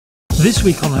This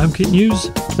week on HomeKit News,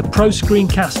 the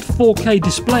ProScreenCast 4K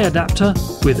display adapter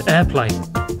with AirPlay.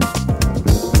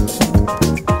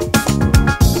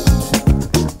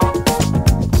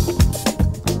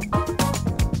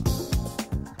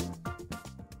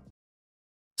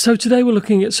 So today we're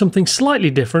looking at something slightly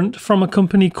different from a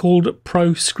company called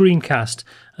ProScreenCast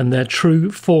and their true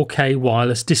 4K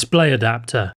wireless display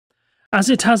adapter. As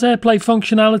it has AirPlay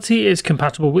functionality, it's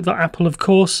compatible with Apple of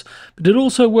course, but it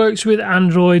also works with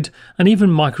Android and even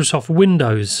Microsoft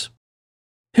Windows.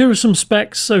 Here are some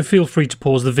specs, so feel free to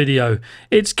pause the video.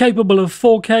 It's capable of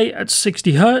 4K at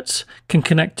 60Hz, can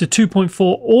connect to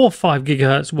 2.4 or 5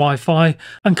 GHz Wi-Fi,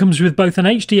 and comes with both an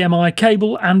HDMI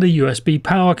cable and a USB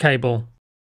power cable.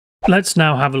 Let's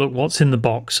now have a look what's in the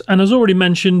box, and as already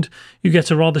mentioned, you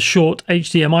get a rather short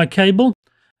HDMI cable,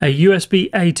 a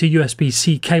USB-A to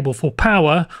USB-C cable for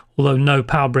power, although no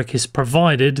power brick is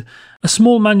provided, a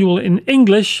small manual in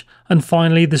English, and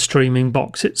finally the streaming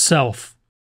box itself.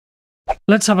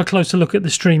 Let's have a closer look at the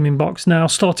streaming box now,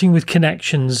 starting with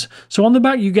connections. So on the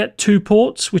back you get two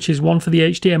ports, which is one for the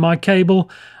HDMI cable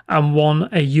and one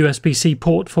a USB-C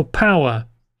port for power.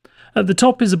 At the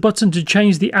top is a button to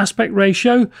change the aspect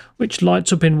ratio, which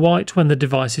lights up in white when the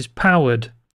device is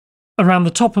powered. Around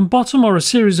the top and bottom are a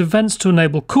series of vents to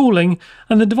enable cooling,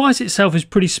 and the device itself is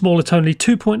pretty small at only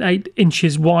 2.8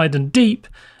 inches wide and deep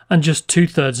and just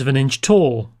 2/3 of an inch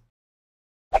tall.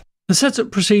 The setup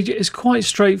procedure is quite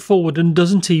straightforward and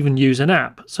doesn't even use an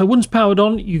app. So once powered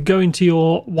on, you go into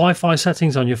your Wi-Fi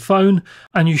settings on your phone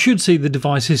and you should see the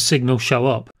device's signal show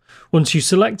up. Once you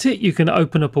select it, you can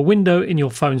open up a window in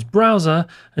your phone's browser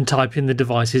and type in the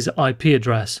device's IP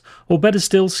address, or better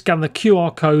still, scan the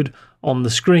QR code on the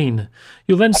screen.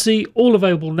 You'll then see all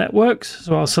available networks,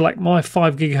 so I'll select my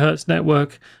 5 GHz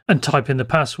network and type in the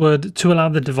password to allow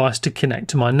the device to connect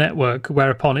to my network,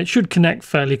 whereupon it should connect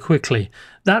fairly quickly.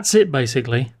 That's it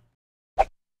basically.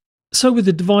 So with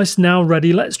the device now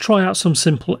ready, let's try out some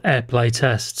simple AirPlay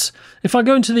tests. If I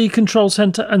go into the control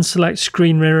center and select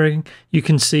screen mirroring, you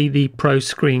can see the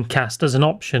ProScreenCast as an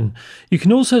option. You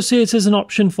can also see it as an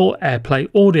option for AirPlay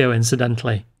audio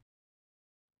incidentally.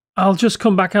 I'll just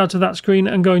come back out of that screen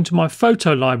and go into my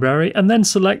photo library and then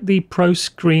select the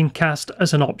ProScreenCast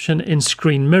as an option in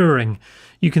screen mirroring.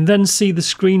 You can then see the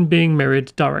screen being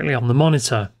mirrored directly on the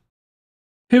monitor.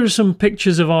 Here are some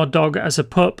pictures of our dog as a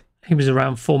pup. He was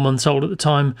around 4 months old at the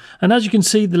time, and as you can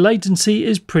see the latency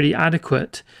is pretty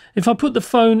adequate. If I put the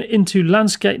phone into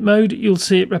landscape mode, you'll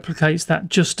see it replicates that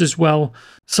just as well,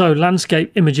 so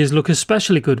landscape images look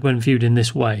especially good when viewed in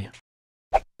this way.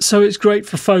 So it's great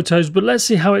for photos, but let's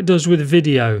see how it does with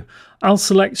video. I'll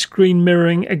select screen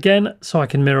mirroring again so I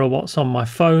can mirror what's on my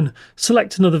phone,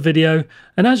 select another video,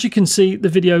 and as you can see the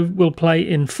video will play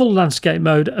in full landscape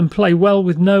mode and play well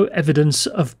with no evidence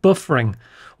of buffering.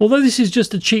 Although this is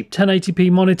just a cheap 1080p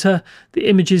monitor, the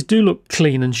images do look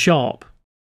clean and sharp.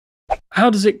 How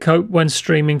does it cope when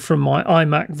streaming from my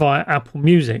iMac via Apple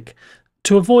Music?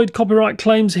 To avoid copyright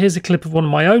claims, here's a clip of one of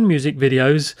my own music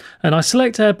videos, and I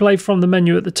select AirPlay from the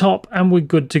menu at the top and we're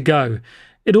good to go.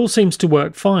 It all seems to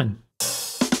work fine.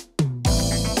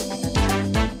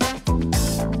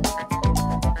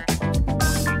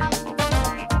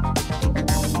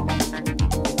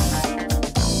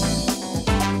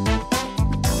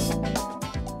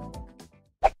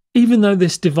 Even though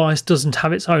this device doesn't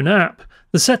have its own app,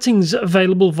 the settings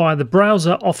available via the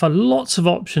browser offer lots of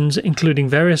options, including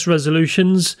various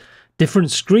resolutions,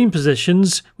 different screen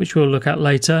positions, which we'll look at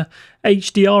later,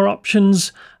 HDR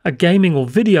options, a gaming or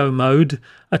video mode,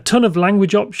 a ton of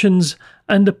language options,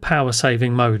 and a power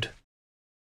saving mode.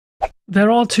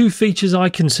 There are two features I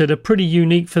consider pretty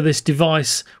unique for this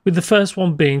device, with the first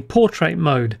one being portrait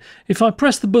mode. If I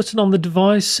press the button on the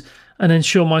device and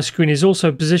ensure my screen is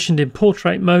also positioned in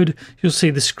portrait mode, you'll see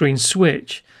the screen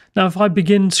switch. Now if I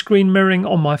begin screen mirroring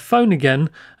on my phone again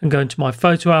and go into my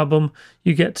photo album,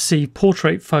 you get to see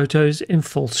portrait photos in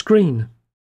full screen.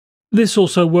 This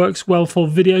also works well for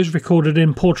videos recorded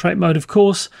in portrait mode of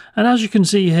course, and as you can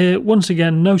see here, once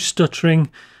again no stuttering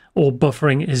or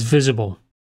buffering is visible.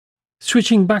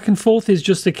 Switching back and forth is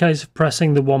just a case of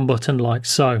pressing the one button like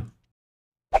so.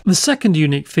 The second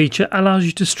unique feature allows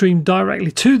you to stream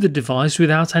directly to the device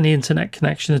without any internet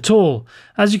connection at all.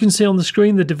 As you can see on the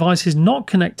screen, the device is not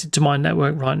connected to my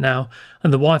network right now,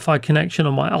 and the Wi-Fi connection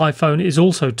on my iPhone is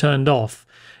also turned off.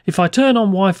 If I turn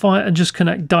on Wi-Fi and just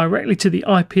connect directly to the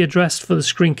IP address for the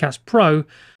Screencast Pro,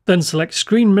 then select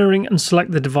screen mirroring and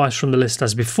select the device from the list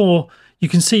as before, you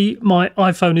can see my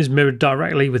iPhone is mirrored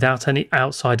directly without any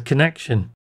outside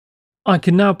connection. I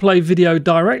can now play video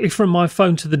directly from my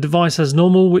phone to the device as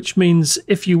normal, which means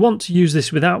if you want to use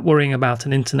this without worrying about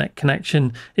an internet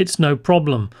connection, it's no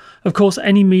problem. Of course,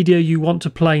 any media you want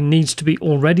to play needs to be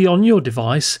already on your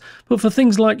device, but for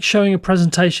things like showing a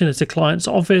presentation at a client's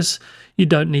office, you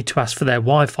don't need to ask for their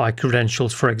Wi-Fi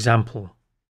credentials, for example.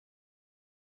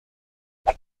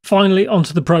 Finally,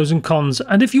 onto the pros and cons,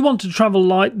 and if you want to travel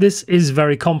light, this is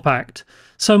very compact.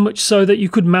 So much so that you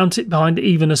could mount it behind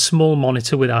even a small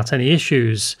monitor without any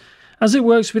issues. As it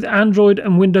works with Android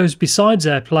and Windows besides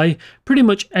AirPlay, pretty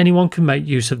much anyone can make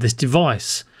use of this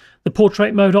device. The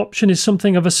portrait mode option is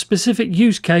something of a specific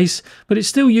use case, but it's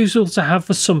still useful to have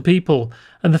for some people,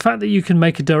 and the fact that you can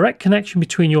make a direct connection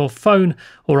between your phone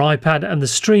or iPad and the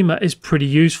streamer is pretty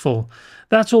useful.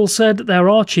 That all said, there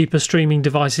are cheaper streaming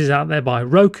devices out there by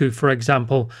Roku, for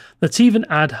example, that even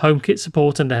add HomeKit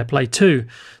support and AirPlay too,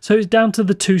 so it's down to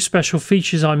the two special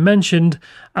features I mentioned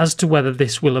as to whether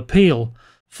this will appeal.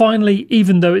 Finally,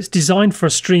 even though it's designed for a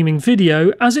streaming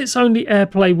video, as it's only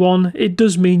AirPlay 1, it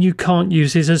does mean you can't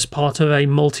use it as part of a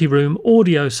multi-room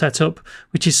audio setup,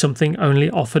 which is something only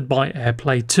offered by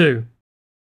AirPlay 2.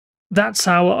 That's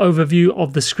our overview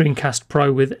of the ScreenCast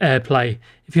Pro with AirPlay.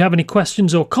 If you have any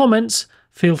questions or comments,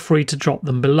 feel free to drop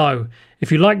them below.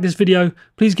 If you like this video,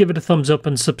 please give it a thumbs up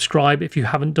and subscribe if you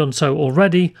haven't done so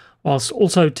already, whilst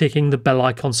also ticking the bell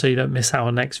icon so you don't miss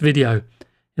our next video.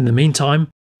 In the meantime,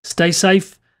 stay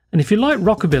safe, and if you like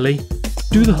rockabilly,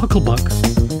 do the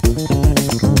hucklebuck.